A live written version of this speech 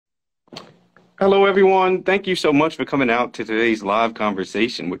Hello, everyone. Thank you so much for coming out to today's live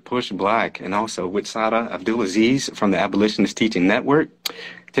conversation with Push Black and also with Sada Abdulaziz from the Abolitionist Teaching Network.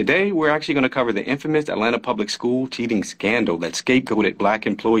 Today, we're actually going to cover the infamous Atlanta public school cheating scandal that scapegoated Black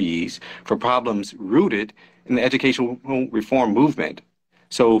employees for problems rooted in the educational reform movement.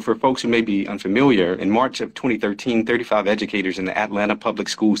 So, for folks who may be unfamiliar, in March of 2013, 35 educators in the Atlanta public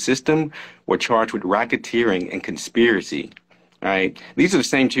school system were charged with racketeering and conspiracy. All right. These are the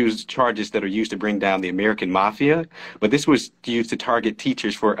same two charges that are used to bring down the American mafia, but this was used to target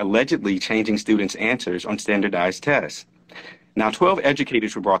teachers for allegedly changing students' answers on standardized tests. Now, 12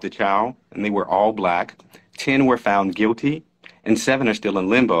 educators were brought to trial, and they were all Black. 10 were found guilty, and 7 are still in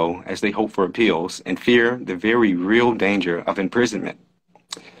limbo as they hope for appeals and fear the very real danger of imprisonment.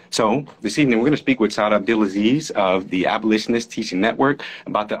 So, this evening, we're going to speak with Sada Abdelaziz of the Abolitionist Teaching Network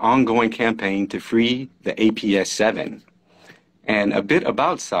about the ongoing campaign to free the APS 7. And a bit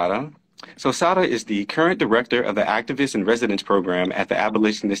about Sada. So Sada is the current director of the Activist in Residence program at the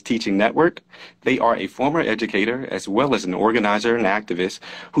Abolitionist Teaching Network. They are a former educator as well as an organizer and activist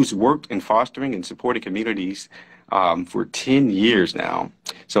who's worked in fostering and supporting communities for 10 years now.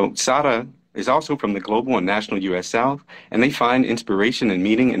 So Sada is also from the global and national U.S. South, and they find inspiration and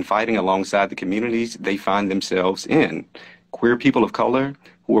meaning in fighting alongside the communities they find themselves in. Queer people of color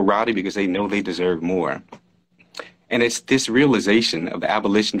who are rowdy because they know they deserve more. And it's this realization of the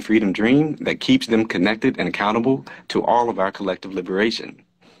abolition freedom dream that keeps them connected and accountable to all of our collective liberation.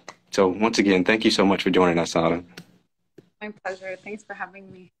 So once again, thank you so much for joining us, Sada. My pleasure. Thanks for having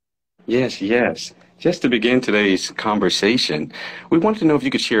me. Yes, yes. Just to begin today's conversation, we wanted to know if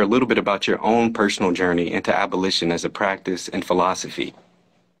you could share a little bit about your own personal journey into abolition as a practice and philosophy.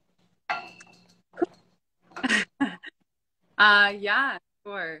 Yeah,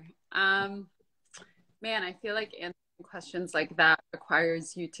 sure. Man, I feel like answering questions like that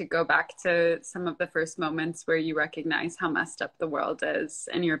requires you to go back to some of the first moments where you recognize how messed up the world is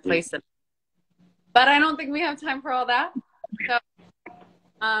and your place in it. But I don't think we have time for all that.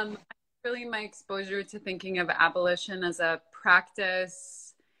 So, really my exposure to thinking of abolition as a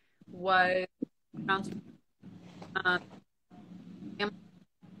practice was around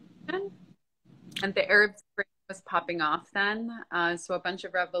and the Arab Spring was popping off then. So a bunch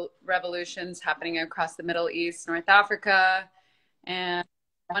of revolutions happening across the Middle East, North Africa, and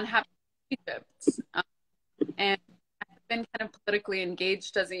one happened in Egypt. And I've been kind of politically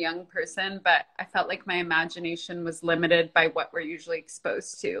engaged as a young person, but I felt like my imagination was limited by what we're usually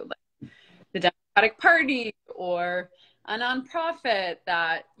exposed to, like the Democratic Party or a nonprofit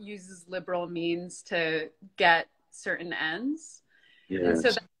that uses liberal means to get certain ends. Yes. And so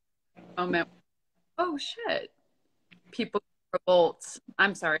that moment, oh shit, people can revolt.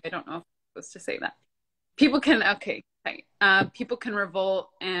 I'm sorry, I don't know if I'm supposed to say that. People can, okay, right. People can revolt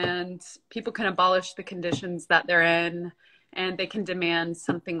and people can abolish the conditions that they're in, and they can demand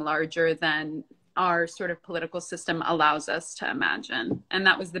something larger than our sort of political system allows us to imagine. And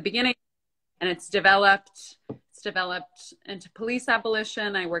that was the beginning, and it's developed into police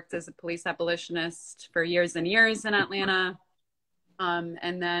abolition. I worked as a police abolitionist for years and years in Atlanta.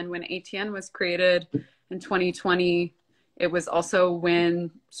 And then when ATN was created in 2020, it was also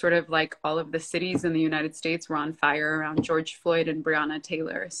when sort of like all of the cities in the United States were on fire around George Floyd and Breonna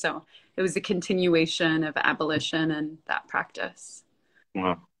Taylor. So it was a continuation of abolition and that practice.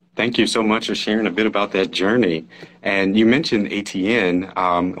 Wow. Thank you so much for sharing a bit about that journey. And you mentioned ATN.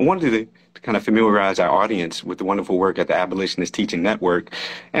 I wanted to kind of familiarize our audience with the wonderful work at the Abolitionist Teaching Network.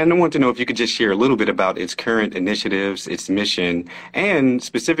 And I want to know if you could just share a little bit about its current initiatives, its mission, and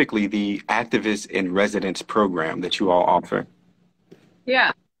specifically the Activist in Residence program that you all offer.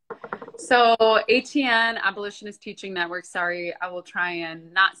 Yeah. So ATN, Abolitionist Teaching Network, sorry, I will try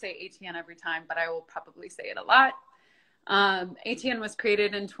and not say ATN every time, but I will probably say it a lot. ATN was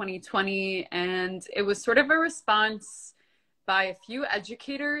created in 2020, and it was sort of a response by a few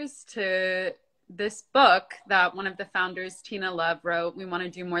educators to this book that one of the founders, Tina Love, wrote, We Want to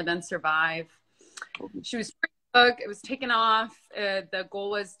Do More Than Survive. She was book. It was taken off. The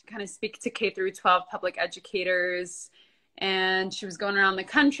goal was to kind of speak to K through 12 public educators. And she was going around the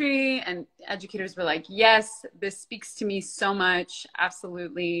country, and educators were like, yes, this speaks to me so much.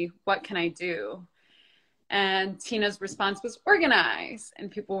 Absolutely. What can I do? And Tina's response was organize. And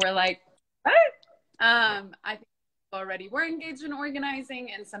people were like, what? I think already were engaged in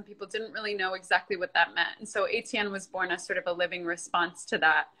organizing, and some people didn't really know exactly what that meant. And so ATN was born as sort of a living response to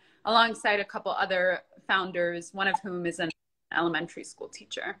that, alongside a couple other founders, one of whom is an elementary school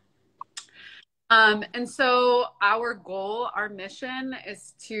teacher. And so our goal, our mission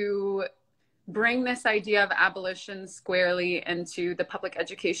is to bring this idea of abolition squarely into the public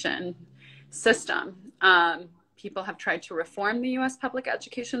education system. People have tried to reform the US public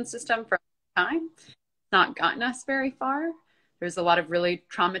education system for a long time. It's not gotten us very far. There's a lot of really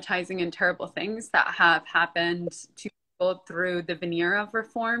traumatizing and terrible things that have happened to people through the veneer of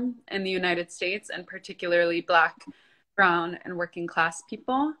reform in the United States, and particularly Black, brown, and working class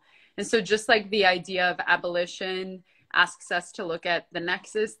people. And so just like the idea of abolition asks us to look at the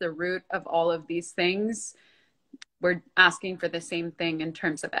nexus, the root of all of these things, we're asking for the same thing in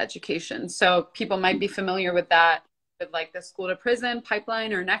terms of education. So people might be familiar with that, with like the school to prison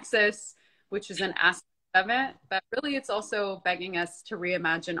pipeline or nexus, which is an aspect of it, but really it's also begging us to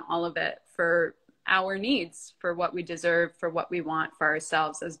reimagine all of it for our needs, for what we deserve, for what we want for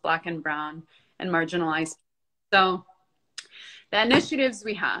ourselves as Black and brown and marginalized. So the initiatives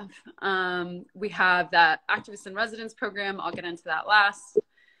we have that Activists in Residence program. I'll get into that last.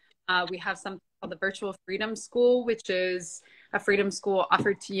 We have something called the Virtual Freedom School, which is a freedom school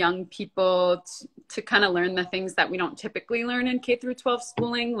offered to young people to kind of learn the things that we don't typically learn in K through 12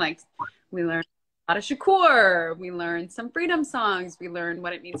 schooling. Like we learn how to Shakur, we learn some freedom songs, we learn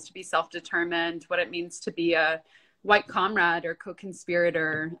what it means to be self-determined, what it means to be a white comrade or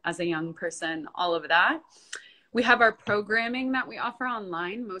co-conspirator as a young person, all of that. We have our programming that we offer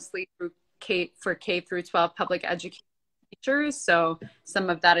online, mostly through K through 12 public education teachers. So some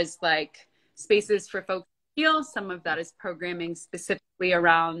of that is like spaces for folks to heal. Some of that is programming specifically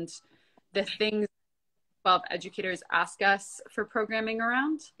around the things 12 educators ask us for programming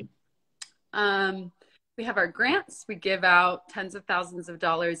around. We have our grants. We give out tens of thousands of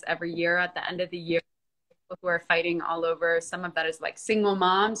dollars every year at the end of the year for people who are fighting all over. Some of that is like single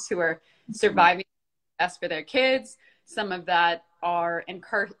moms who are surviving for their kids. Some of that are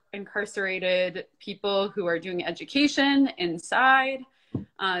incarcerated people who are doing education inside.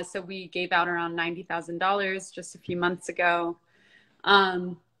 So we gave out around $90,000 just a few months ago. We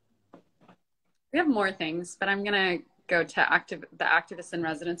have more things, but I'm going to go to the Activists in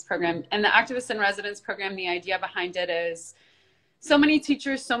Residence program. And the Activists in Residence program, the idea behind it is so many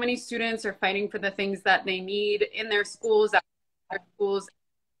teachers, so many students are fighting for the things that they need in their schools, outside their schools,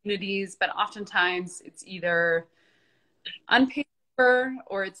 communities, but oftentimes it's either unpaid labor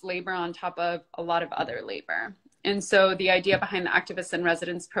or it's labor on top of a lot of other labor. And so the idea behind the Activists in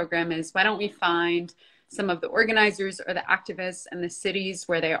Residence program is, why don't we find some of the organizers or the activists in the cities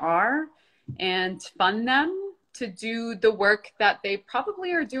where they are and fund them to do the work that they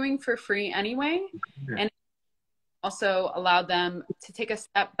probably are doing for free anyway, and also allow them to take a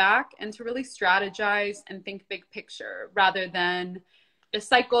step back and to really strategize and think big picture rather than the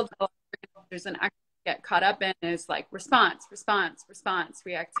cycle that there's an act get caught up in is like response,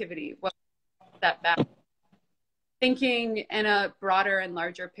 reactivity. What step back? Thinking in a broader and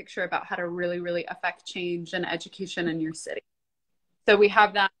larger picture about how to really, really affect change and education in your city. So we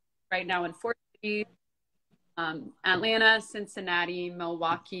have that right now in 4 cities, Atlanta, Cincinnati,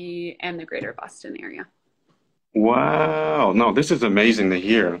 Milwaukee, and the greater Boston area. Wow. No, this is amazing to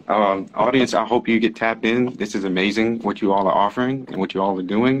hear. Audience, I hope you get tapped in. This is amazing what you all are offering and what you all are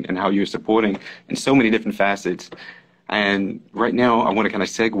doing and how you're supporting in so many different facets. And right now, I want to kind of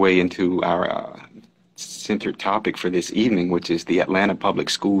segue into our centered topic for this evening, which is the Atlanta Public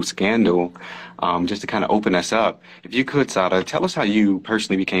School scandal. Just to kind of open us up, if you could, Sada, tell us how you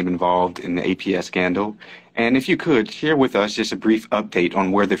personally became involved in the APS scandal. And if you could, share with us just a brief update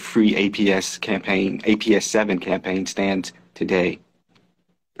on where the free APS campaign, APS 7 campaign stands today.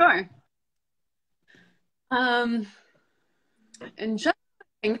 Sure. And just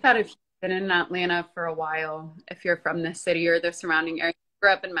think that if you've been in Atlanta for a while, if you're from the city or the surrounding area, I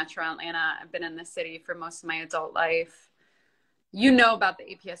grew up in Metro Atlanta, I've been in the city for most of my adult life, you know about the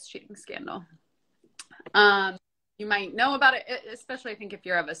APS cheating scandal. You might know about it, especially I think if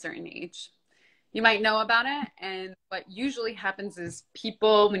you're of a certain age. You might know about it, and what usually happens is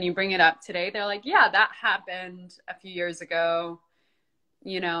people, when you bring it up today, they're like, yeah, that happened a few years ago,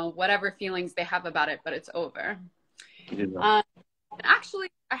 you know, whatever feelings they have about it, but it's over. Yeah. Actually,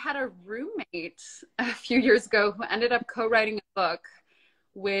 I had a roommate a few years ago who ended up co-writing a book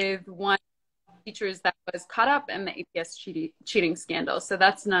with one of the teachers that was caught up in the APS cheating scandal. So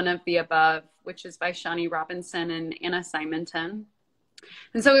that's None of the Above, which is by Shawnee Robinson and Anna Simonton.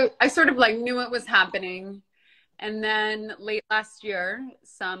 And so I sort of like knew it was happening. And then late last year,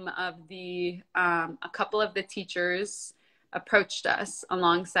 a couple of the teachers approached us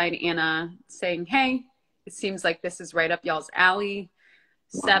alongside Anna saying, hey, it seems like this is right up y'all's alley.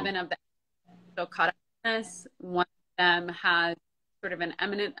 7 of them are still caught up in this. One of them has sort of an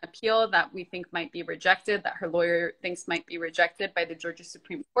eminent appeal that we think might be rejected, that her lawyer thinks might be rejected by the Georgia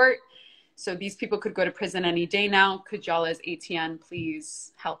Supreme Court. So these people could go to prison any day now. Could y'all as ATN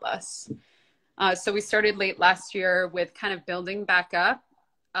please help us? So we started late last year with kind of building back up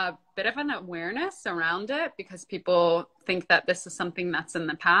a bit of an awareness around it because people think that this is something that's in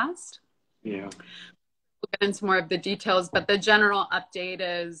the past. Yeah. We'll get into more of the details, but the general update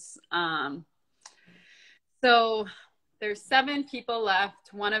is, so there's 7 people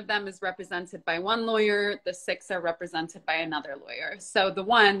left. One of them is represented by one lawyer. The 6 are represented by another lawyer. So the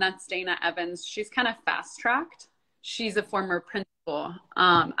one, that's Dana Evans, she's kind of fast-tracked. She's a former principal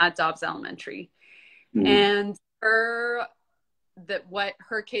at Dobbs Elementary. Mm. And what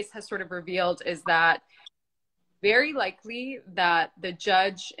her case has sort of revealed is that very likely that the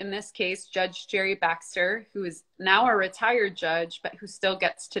judge in this case, Judge Jerry Baxter, who is now a retired judge, but who still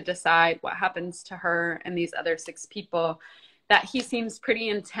gets to decide what happens to her and these other 6 people, that he seems pretty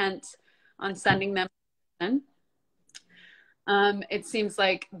intent on sending them in. It seems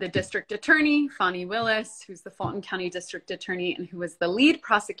like the district attorney, Fonnie Willis, who's the Fulton County district attorney and who was the lead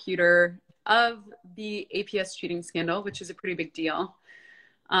prosecutor of the APS cheating scandal, which is a pretty big deal,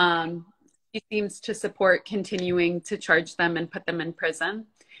 he seems to support continuing to charge them and put them in prison.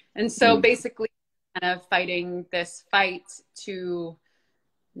 And so basically kind of fighting this fight to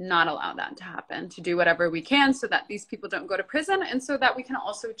not allow that to happen, to do whatever we can so that these people don't go to prison and so that we can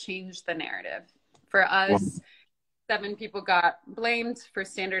also change the narrative. For us, 7 people got blamed for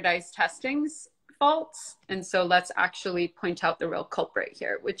standardized testing's faults. And so let's actually point out the real culprit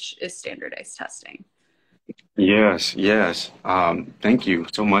here, which is standardized testing. Yes, yes. Thank you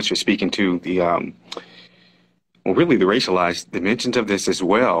so much for speaking to the, well, really the racialized dimensions of this as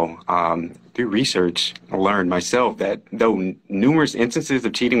well. Through research, I learned myself that though numerous instances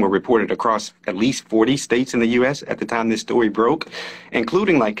of cheating were reported across at least 40 states in the U.S. at the time this story broke,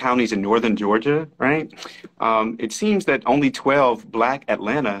 including like counties in northern Georgia, right? It seems that only 12 Black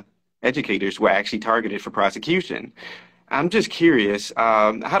Atlanta educators were actually targeted for prosecution. I'm just curious,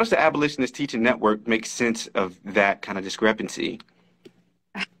 how does the Abolitionist Teaching Network make sense of that kind of discrepancy?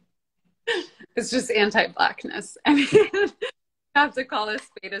 It's just anti-Blackness. I mean, you have to call a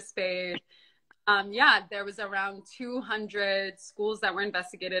spade a spade. Yeah, there was around 200 schools that were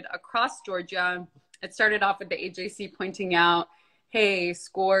investigated across Georgia. It started off with the AJC pointing out, hey,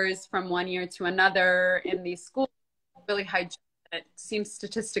 scores from one year to another in these schools really high. It seems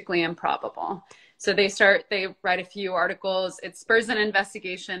statistically improbable. So they write a few articles. It spurs an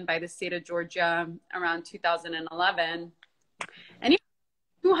investigation by the state of Georgia around 2011. And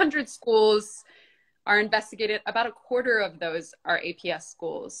 200 schools are investigated. About a quarter of those are APS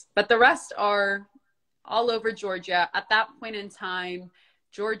schools, but the rest are all over Georgia. At that point in time,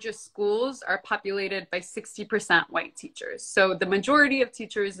 Georgia schools are populated by 60% white teachers. So the majority of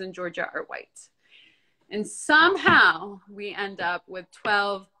teachers in Georgia are white. And somehow we end up with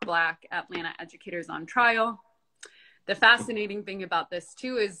 12 Black Atlanta educators on trial. The fascinating thing about this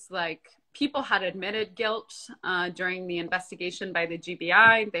too is like people had admitted guilt during the investigation by the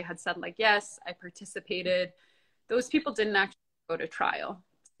GBI. They had said like, yes, I participated. Those people didn't actually go to trial.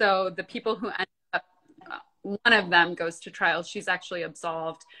 So the people who ended up, one of them goes to trial. She's actually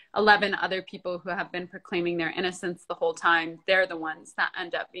absolved. 11 other people who have been proclaiming their innocence the whole time, they're the ones that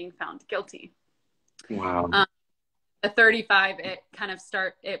end up being found guilty. Wow. The 35,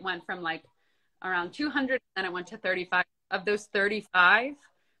 it went from like around 200, and then it went to 35. Of those 35,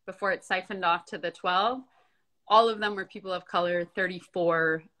 before it siphoned off to the 12, all of them were people of color,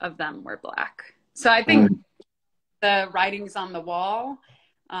 34 of them were Black. So I think the writing's on the wall.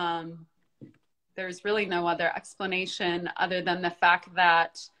 There's really no other explanation other than the fact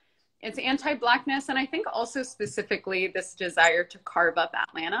that it's anti-Blackness, and I think also specifically this desire to carve up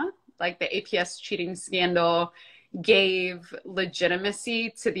Atlanta. Like the APS cheating scandal gave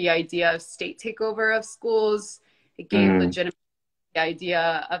legitimacy to the idea of state takeover of schools. It gave legitimacy to the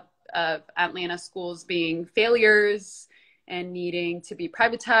idea of Atlanta schools being failures and needing to be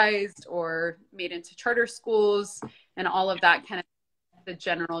privatized or made into charter schools, and all of that kind of the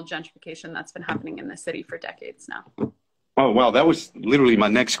general gentrification that's been happening in the city for decades now. Oh, wow. That was literally my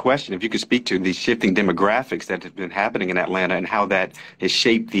next question. If you could speak to the shifting demographics that have been happening in Atlanta and how that has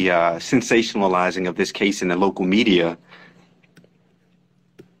shaped the sensationalizing of this case in the local media.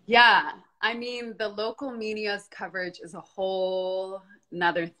 Yeah. I mean, the local media's coverage is a whole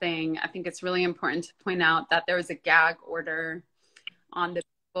nother thing. I think it's really important to point out that there was a gag order on the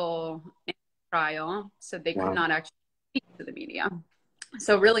people in the trial, so they could not actually speak to the media.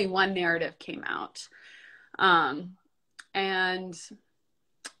 So really one narrative came out. And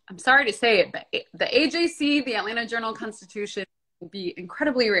I'm sorry to say it, but the AJC, the Atlanta Journal-Constitution, will be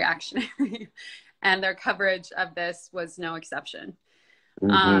incredibly reactionary, and their coverage of this was no exception.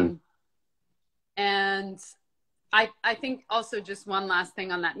 And I think also just one last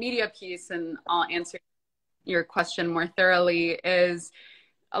thing on that media piece, and I'll answer your question more thoroughly, is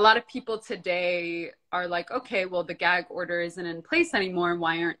a lot of people today are like, okay, well, the gag order isn't in place anymore.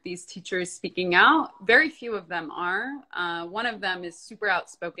 Why aren't these teachers speaking out? Very few of them are. One of them is super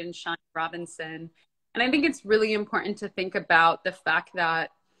outspoken, Sean Robinson. And I think it's really important to think about the fact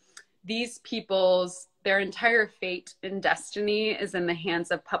that these people's, their entire fate and destiny is in the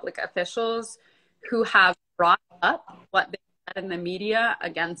hands of public officials who have brought up what they said in the media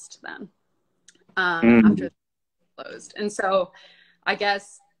against them after they're closed. And so I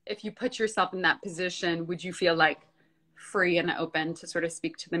guess if you put yourself in that position, would you feel like free and open to sort of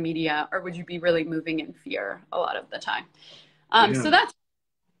speak to the media, or would you be really moving in fear a lot of the time? So that's,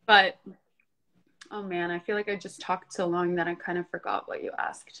 but oh man, I feel like I just talked so long that I kind of forgot what you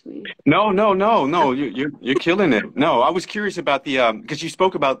asked me. No. You're killing it. No, I was curious about the because you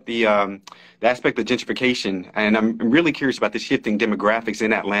spoke about the aspect of gentrification, and I'm really curious about the shifting demographics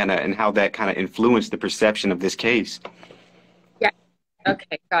in Atlanta and how that kind of influenced the perception of this case. Yeah.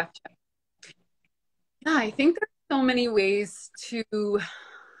 Okay, gotcha. Yeah, I think there's so many ways to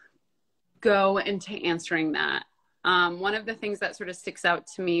go into answering that. One of the things that sort of sticks out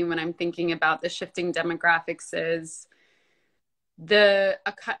to me when I'm thinking about the shifting demographics is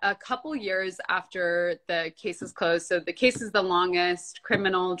a couple years after the case is closed. So the case is the longest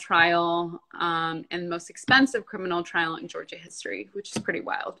criminal trial and most expensive criminal trial in Georgia history, which is pretty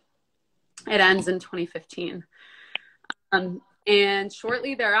wild. It ends in 2015. And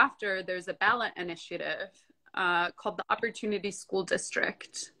shortly thereafter, there's a ballot initiative called the Opportunity School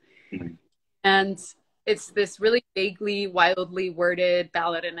District. And it's this really vaguely, wildly worded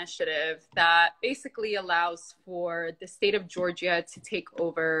ballot initiative that basically allows for the state of Georgia to take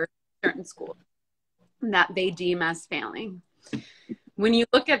over certain schools that they deem as failing. When you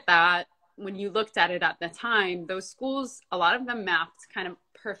look at that, when you looked at it at the time, those schools, a lot of them mapped kind of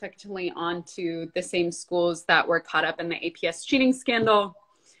perfectly onto the same schools that were caught up in the APS cheating scandal.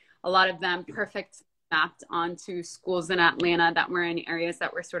 A lot of them mapped onto schools in Atlanta that were in areas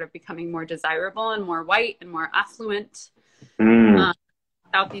that were sort of becoming more desirable and more white and more affluent.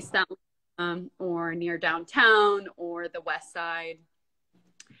 Southeast Atlanta or near downtown or the West Side.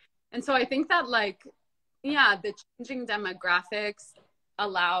 And so I think that the changing demographics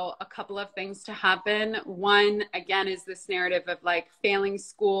allow a couple of things to happen. One, again, is this narrative of failing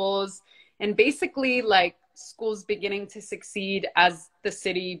schools and basically schools beginning to succeed as the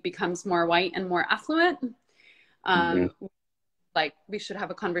city becomes more white and more affluent. We should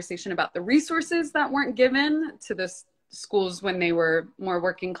have a conversation about the resources that weren't given to the schools when they were more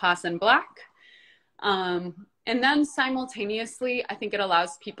working class and Black. And then simultaneously, I think it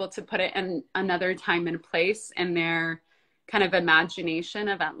allows people to put it in another time and place in their kind of imagination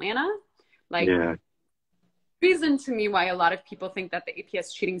of Atlanta. Reason to me why a lot of people think that the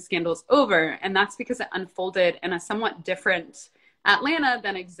APS cheating scandal is over, and that's because it unfolded in a somewhat different Atlanta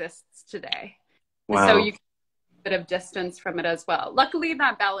than exists today. Wow. So you can get a bit of distance from it as well. Luckily,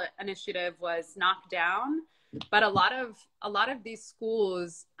 that ballot initiative was knocked down, but a lot of these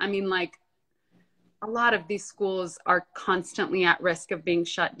schools, a lot of these schools are constantly at risk of being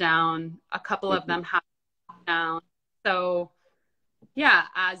shut down. A couple of them have shut down. So yeah,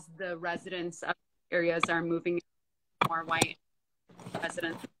 as the residents of areas are moving more white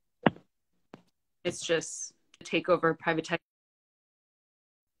residents, it's just a takeover privatization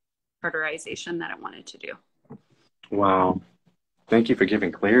charterization that I wanted to do. Wow. Thank you for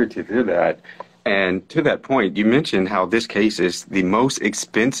giving clarity to that. And to that point, you mentioned how this case is the most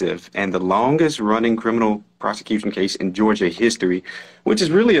expensive and the longest running criminal prosecution case in Georgia history, which is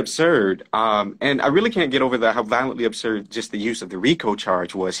really absurd. And I really can't get over how violently absurd just the use of the RICO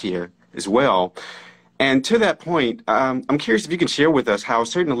charge was here as well. And to that point, I'm curious if you can share with us how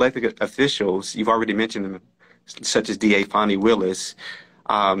certain elected officials, you've already mentioned them, such as DA Fonnie Willis,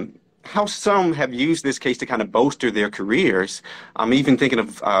 how some have used this case to kind of bolster their careers. I'm even thinking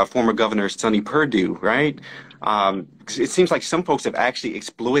of former Governor Sonny Perdue, right? It seems like some folks have actually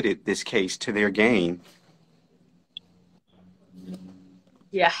exploited this case to their gain.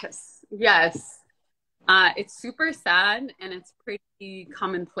 Yes. It's super sad and it's pretty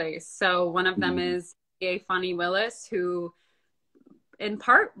commonplace. So one of them is DA Fonnie Willis, who in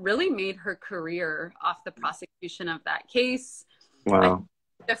part really made her career off the prosecution of that case. Wow.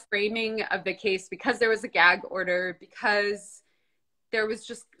 The framing of the case, because there was a gag order, because there was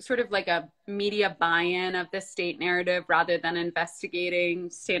just sort of a media buy-in of the state narrative rather than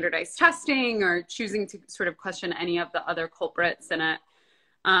investigating standardized testing or choosing to sort of question any of the other culprits in it.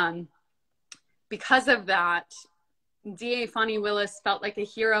 Because of that, DA Fonnie Willis felt like a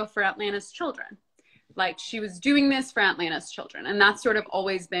hero for Atlanta's children. like she was doing this for Atlanta's children. And that's sort of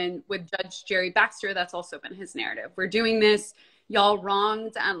always been with Judge Jerry Baxter. That's also been his narrative. We're doing this, y'all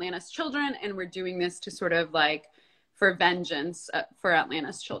wronged Atlanta's children, and we're doing this to sort of like for vengeance for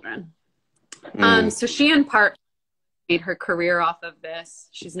Atlanta's children. So she in part made her career off of this.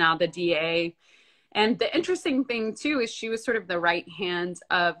 She's now the DA. And the interesting thing too is she was sort of the right hand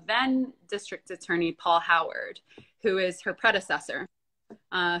of then District Attorney Paul Howard, who is her predecessor,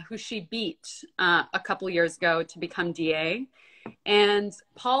 who she beat a couple years ago to become DA. And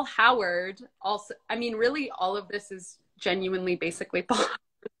Paul Howard also, I mean, really all of this is genuinely basically Paul Howard's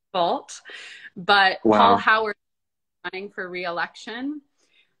fault, but wow. Paul Howard running for re-election.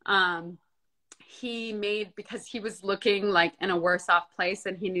 He made, because he was looking like in a worse off place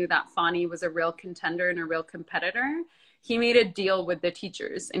and he knew that Fani was a real contender and a real competitor, he made a deal with the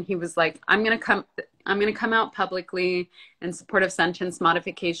teachers and he was like, I'm going to come out publicly in support of sentence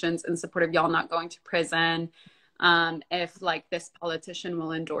modifications, in support of y'all not going to prison, if like this politician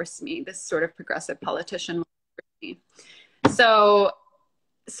will endorse me, this sort of progressive politician will endorse me.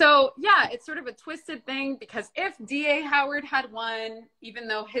 So yeah, it's sort of a twisted thing, because if DA Howard had won, even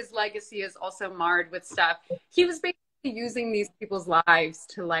though his legacy is also marred with stuff, he was basically using these people's lives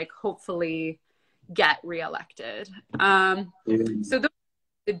to like hopefully get reelected. So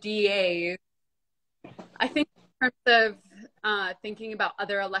the DA, I think in terms of thinking about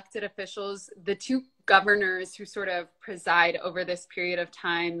other elected officials, the two governors who sort of preside over this period of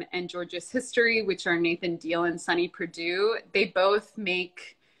time in Georgia's history, which are Nathan Deal and Sonny Perdue, they both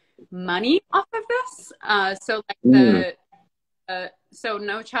make money off of this. So like so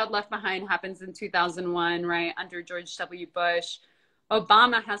No Child Left Behind happens in 2001, right, under George W. Bush.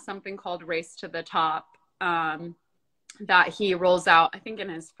 Obama has something called Race to the Top that he rolls out, I think, in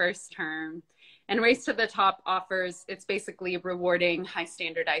his first term. And Race to the Top offers, it's basically rewarding high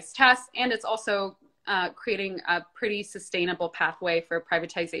standardized tests, and it's also creating a pretty sustainable pathway for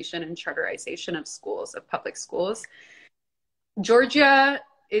privatization and charterization of schools, of public schools. Georgia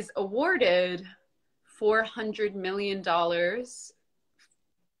is awarded $400 million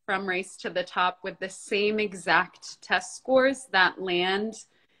from Race to the Top with the same exact test scores that land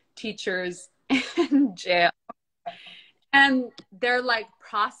teachers in jail. And they're like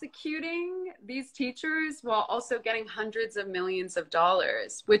prosecuting these teachers while also getting hundreds of millions of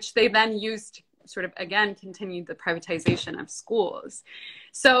dollars, which they then used to sort of, again, continue the privatization of schools.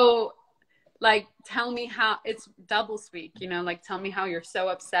 So like, tell me how, it's doublespeak, you know, like tell me how you're so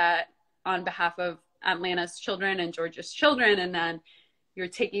upset on behalf of Atlanta's children and Georgia's children, and then you're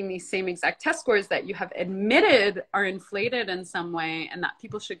taking these same exact test scores that you have admitted are inflated in some way and that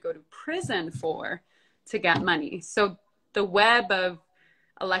people should go to prison for to get money. So the web of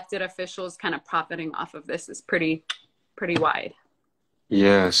elected officials kind of profiting off of this is pretty wide.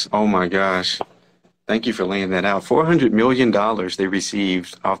 Yes. Oh my gosh. Thank you for laying that out. $400 million they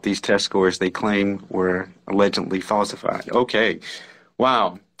received off these test scores they claim were allegedly falsified. Okay.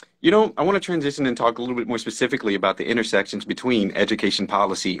 Wow. You know, I want to transition and talk a little bit more specifically about the intersections between education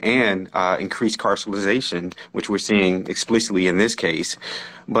policy and increased carcerization, which we're seeing explicitly in this case.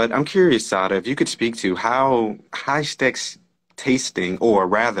 But I'm curious, Sada, if you could speak to how high-stakes testing, or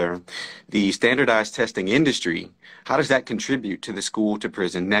rather the standardized testing industry, how does that contribute to the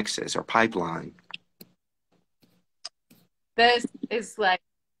school-to-prison nexus or pipeline? This is like,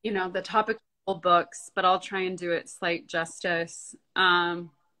 you know, the topic of all books, but I'll try and do it slight justice.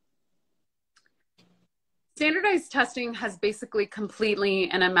 Standardized testing has basically completely,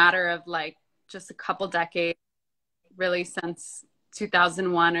 in a matter of like just a couple decades, really since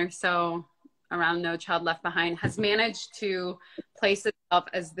 2001 or so, around No Child Left Behind, has managed to place itself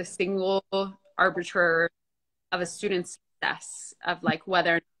as the single arbiter of a student's success, of like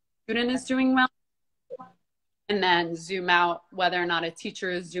whether a student is doing well, and then zoom out whether or not a teacher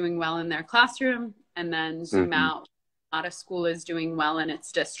is doing well in their classroom, and then zoom out not a school is doing well in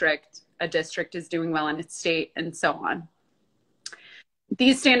its district, a district is doing well in its state, and so on.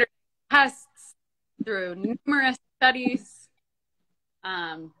 These standard tests, through numerous studies,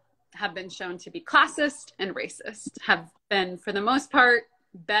 have been shown to be classist and racist, have been, for the most part,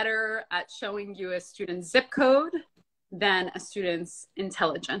 better at showing you a student's zip code than a student's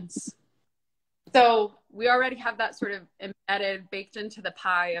intelligence. So we already have that sort of embedded, baked into the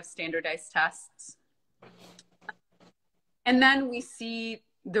pie of standardized tests. And then we see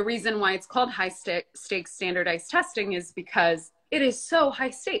the reason why it's called high-stakes standardized testing is because it is so high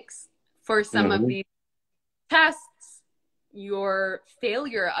stakes. For some of these tests, your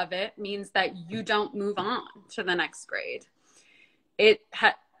failure of it means that you don't move on to the next grade.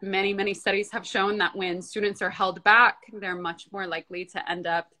 Many studies have shown that when students are held back, they're much more likely to end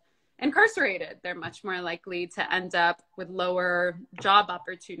up incarcerated. They're much more likely to end up with lower job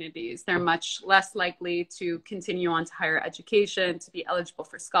opportunities. They're much less likely to continue on to higher education, to be eligible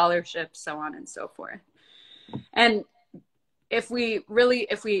for scholarships, so on and so forth. And if we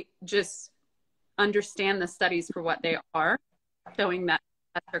just understand the studies for what they are, showing that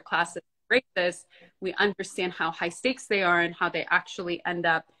their classes are racist, we understand how high stakes they are and how they actually end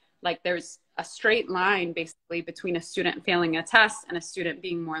up, like there's a straight line basically between a student failing a test and a student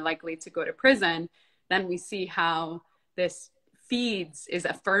being more likely to go to prison, then we see how this is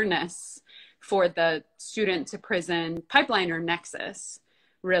a furnace for the student to prison pipeline or nexus,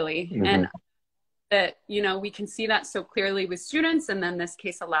 really. Mm-hmm. And that, you know, we can see that so clearly with students, and then this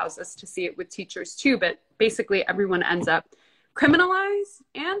case allows us to see it with teachers too, but basically everyone ends up criminalized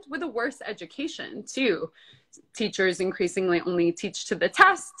and with a worse education too. Teachers increasingly only teach to the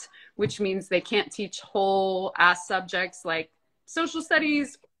test, which means they can't teach whole ass subjects like social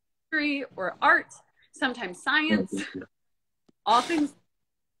studies, history, or art, sometimes science, all things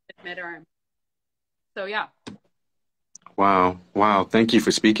admit are. So yeah. Wow. Wow. Thank you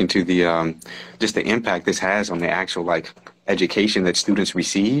for speaking to the just the impact this has on the actual like education that students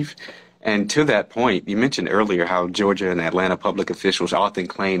receive. And to that point, you mentioned earlier how Georgia and Atlanta public officials often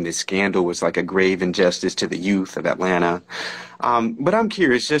claim this scandal was like a grave injustice to the youth of Atlanta. But I'm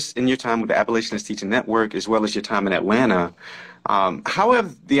curious, just in your time with the Abolitionist Teaching Network, as well as your time in Atlanta, how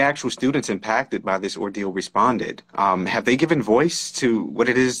have the actual students impacted by this ordeal responded? Have they given voice to what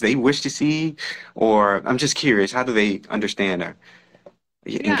it is they wish to see? Or I'm just curious, how do they understand or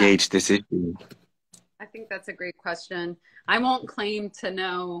engage this issue? I think that's a great question. I won't claim to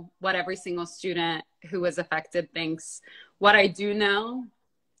know what every single student who was affected thinks. What I do know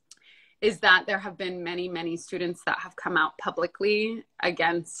is that there have been many, many students that have come out publicly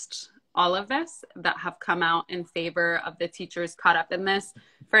against all of this, that have come out in favor of the teachers caught up in this.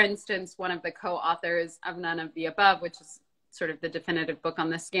 For instance, one of the co-authors of None of the Above, which is sort of the definitive book on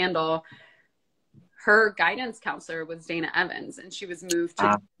the scandal, her guidance counselor was Dana Evans, and she was moved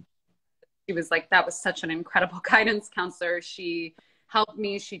to she was like, that was such an incredible guidance counselor. She helped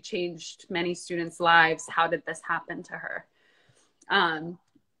me. She changed many students' lives. How did this happen to her?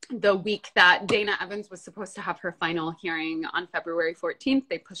 The week that Dana Evans was supposed to have her final hearing on February 14th,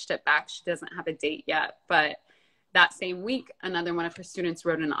 they pushed it back. She doesn't have a date yet. But that same week, another one of her students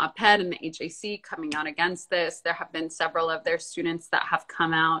wrote an op-ed in the AJC coming out against this. There have been several of their students that have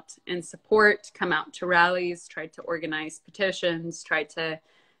come out in support, come out to rallies, tried to organize petitions, tried to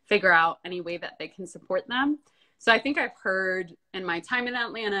figure out any way that they can support them. So I think I've heard in my time in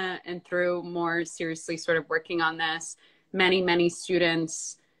Atlanta and through more seriously sort of working on this, many, many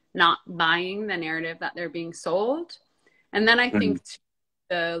students not buying the narrative that they're being sold. And then I think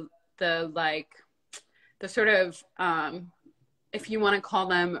the sort of, if you want to call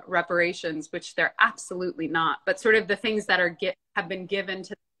them reparations, which they're absolutely not, but sort of the things that have been given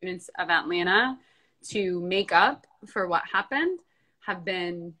to the students of Atlanta to make up for what happened have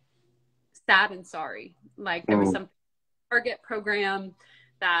been sad and sorry. Like there was some Target program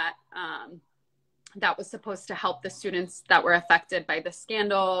that that was supposed to help the students that were affected by the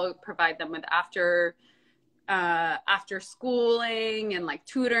scandal, provide them with after schooling and like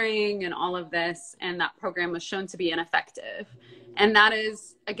tutoring and all of this. And that program was shown to be ineffective. And that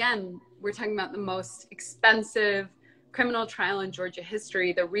is, again, we're talking about the most expensive criminal trial in Georgia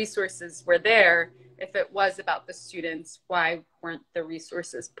history. The resources were there. If it was about the students, why weren't the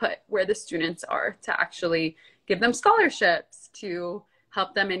resources put where the students are to actually give them scholarships, to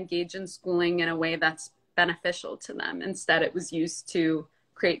help them engage in schooling in a way that's beneficial to them? Instead, it was used to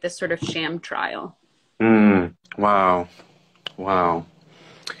create this sort of sham trial. Wow. Wow.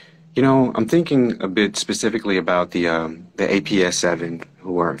 You know, I'm thinking a bit specifically about the APS 7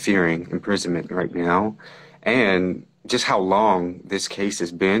 who are fearing imprisonment right now, and just how long this case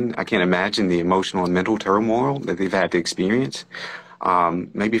has been. I can't imagine the emotional and mental turmoil that they've had to experience.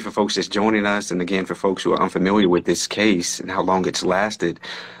 Maybe for folks just joining us, and again, for folks who are unfamiliar with this case and how long it's lasted,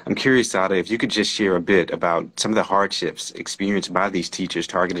 I'm curious, Sada, if you could just share a bit about some of the hardships experienced by these teachers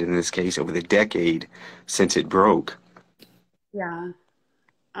targeted in this case over the decade since it broke. Yeah.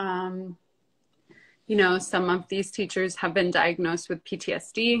 You know, some of these teachers have been diagnosed with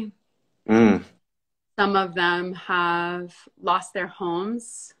PTSD. Some of them have lost their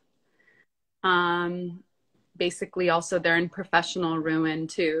homes. Basically, also, they're in professional ruin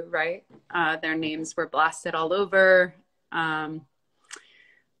too, right? Their names were blasted all over. A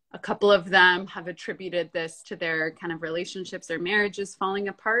couple of them have attributed this to their kind of relationships, their marriages falling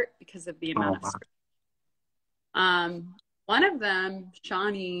apart because of the amount of stress. One of them,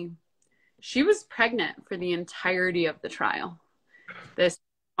 Shawnee, she was pregnant for the entirety of the trial. This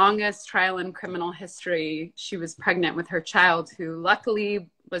longest trial in criminal history. She was pregnant with her child, who luckily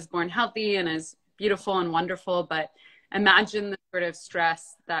was born healthy and is beautiful and wonderful. But imagine the sort of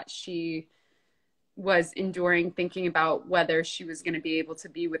stress that she was enduring, thinking about whether she was going to be able to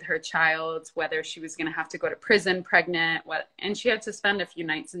be with her child, whether she was going to have to go to prison pregnant, and she had to spend a few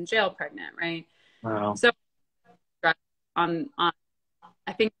nights in jail pregnant, right? Wow. So on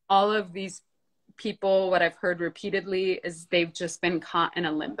I think all of these people, what I've heard repeatedly is they've just been caught in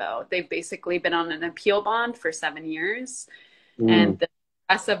a limbo. They've basically been on an appeal bond for 7 years. And the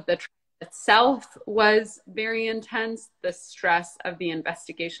stress of the trial itself was very intense. The stress of the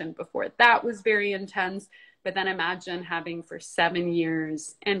investigation before that was very intense. But then imagine having for 7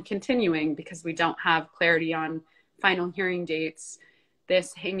 years and continuing, because we don't have clarity on final hearing dates,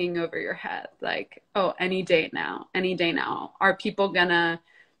 this hanging over your head, like, oh, any day now, any day now. Are people gonna,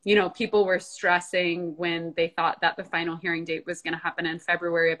 people were stressing when they thought that the final hearing date was gonna happen in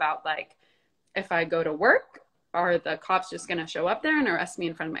February about, like, if I go to work, are the cops just gonna show up there and arrest me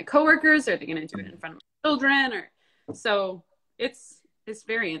in front of my coworkers? Are they gonna do it in front of my children? So it's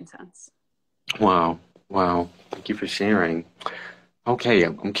very intense. Wow. Wow. Thank you for sharing. Okay,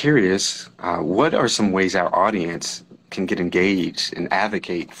 I'm curious, what are some ways our audience can get engaged and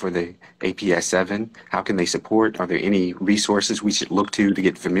advocate for the APS 7? How can they support? Are there any resources we should look to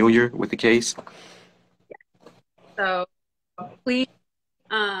get familiar with the case? So please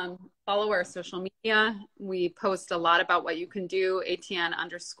follow our social media. We post a lot about what you can do,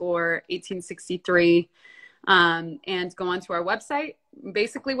 ATN_1863, and go onto our website.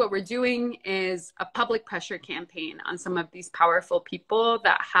 Basically, what we're doing is a public pressure campaign on some of these powerful people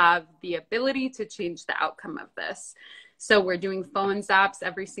that have the ability to change the outcome of this. So we're doing phone zaps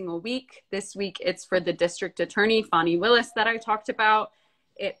every single week. This week, it's for the district attorney, Fani Willis, that I talked about.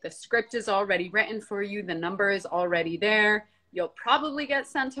 The script is already written for you. The number is already there. You'll probably get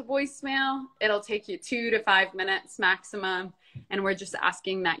sent to voicemail. It'll take you 2 to 5 minutes maximum. And we're just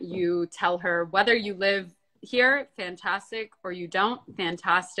asking that you tell her whether you live here, fantastic, or you don't,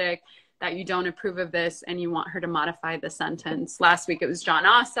 fantastic, that you don't approve of this and you want her to modify the sentence. Last week, it was John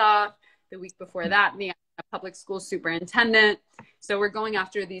Ossoff. The week before that, the public school superintendent. So we're going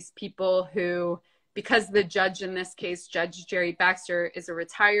after these people who, because the judge in this case, Judge Jerry Baxter, is a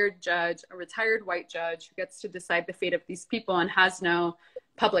retired judge, a retired white judge who gets to decide the fate of these people and has no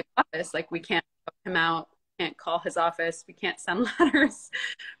public office. Like, we can't vote him out, can't call his office, we can't send letters,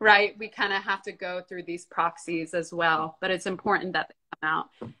 right? We kind of have to go through these proxies as well. But it's important that they come out.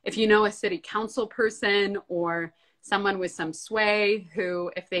 If you know a city council person or someone with some sway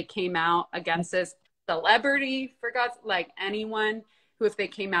who, if they came out against this, celebrity, for God's, like anyone who, if they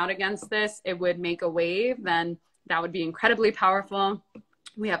came out against this, it would make a wave, then that would be incredibly powerful.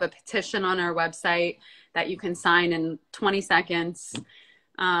 We have a petition on our website that you can sign in 20 seconds.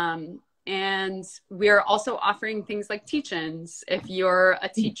 And we're also offering things like teach-ins. If you're a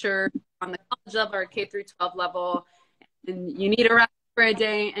teacher on the college level or K through 12 level, and you need a rest for a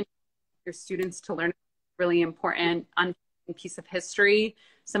day and your students to learn a really important piece of history,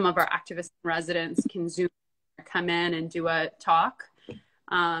 some of our activists and residents can Zoom or come in and do a talk.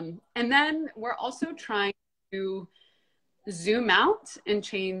 And then we're also trying to zoom out and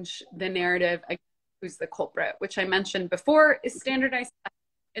change the narrative against who's the culprit, which I mentioned before is standardized.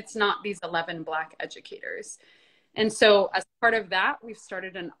 It's not these 11 Black educators. And so as part of that, we've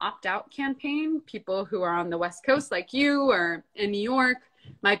started an opt-out campaign. People who are on the West Coast like you or in New York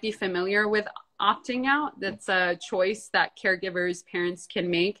might be familiar with opting out. That's a choice that caregivers, parents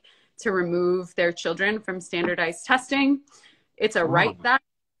can make to remove their children from standardized testing. It's a right that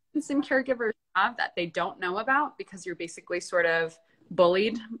parents and caregivers have that they don't know about because you're basically sort of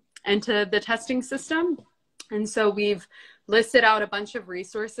bullied into the testing system. And so we've listed out a bunch of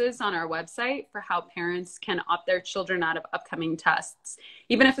resources on our website for how parents can opt their children out of upcoming tests.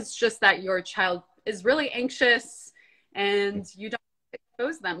 Even if it's just that your child is really anxious and you don't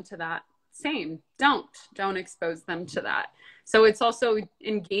expose them to that. Same, don't expose them to that. So it's also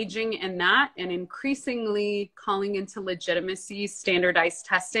engaging in that, and increasingly calling into legitimacy standardized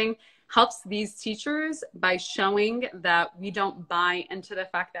testing helps these teachers by showing that we don't buy into the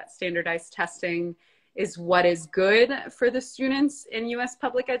fact that standardized testing is what is good for the students in US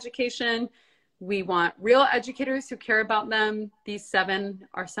public education. We want real educators who care about them. These 7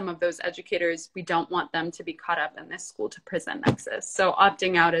 are some of those educators. We don't want them to be caught up in this school to prison nexus. So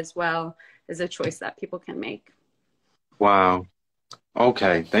opting out as well is a choice that people can make. Wow.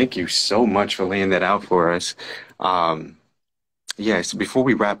 Okay. Thank you so much for laying that out for us. Yes, before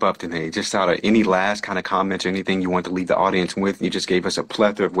we wrap up today, just out of any last kind of comments or anything you want to leave the audience with, you just gave us a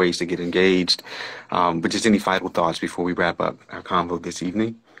plethora of ways to get engaged. But just any final thoughts before we wrap up our convo this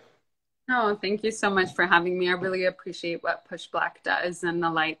evening? Oh, thank you so much for having me. I really appreciate what Push Black does and the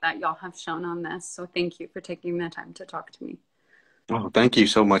light that y'all have shown on this. So thank you for taking the time to talk to me. Oh, thank you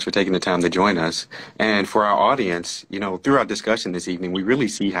so much for taking the time to join us. And for our audience, through our discussion this evening, we really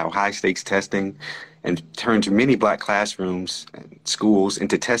see how high stakes testing and turns many Black classrooms and schools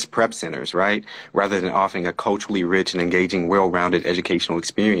into test prep centers, right? Rather than offering a culturally rich and engaging, well-rounded educational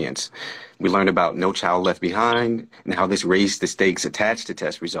experience. We learned about No Child Left Behind and how this raised the stakes attached to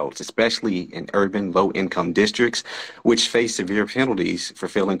test results, especially in urban low-income districts, which face severe penalties for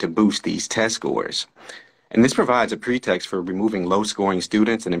failing to boost these test scores. And this provides a pretext for removing low-scoring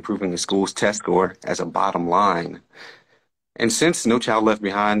students and improving the school's test score as a bottom line. And since No Child Left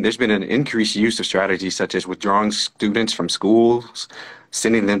Behind, there's been an increased use of strategies such as withdrawing students from schools,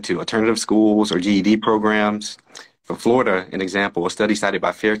 sending them to alternative schools or GED programs. For Florida, an example, a study cited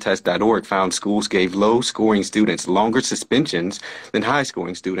by fairtest.org found schools gave low-scoring students longer suspensions than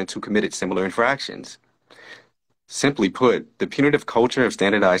high-scoring students who committed similar infractions. Simply put, the punitive culture of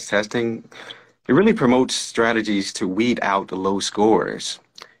standardized testing, it really promotes strategies to weed out the low scorers.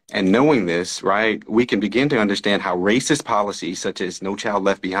 And knowing this, right, we can begin to understand how racist policies such as No Child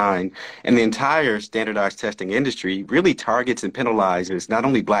Left Behind and the entire standardized testing industry really targets and penalizes not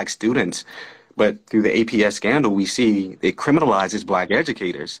only Black students, but through the APS scandal, we see it criminalizes Black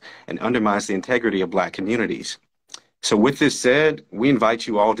educators and undermines the integrity of Black communities. So with this said, we invite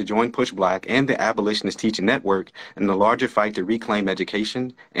you all to join Push Black and the Abolitionist Teaching Network in the larger fight to reclaim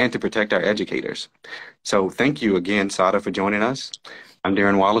education and to protect our educators. So thank you again, Sada, for joining us. I'm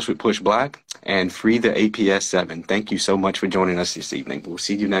Darren Wallace with Push Black and Free the APS 7. Thank you so much for joining us this evening. We'll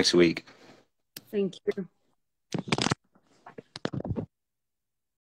see you next week. Thank you.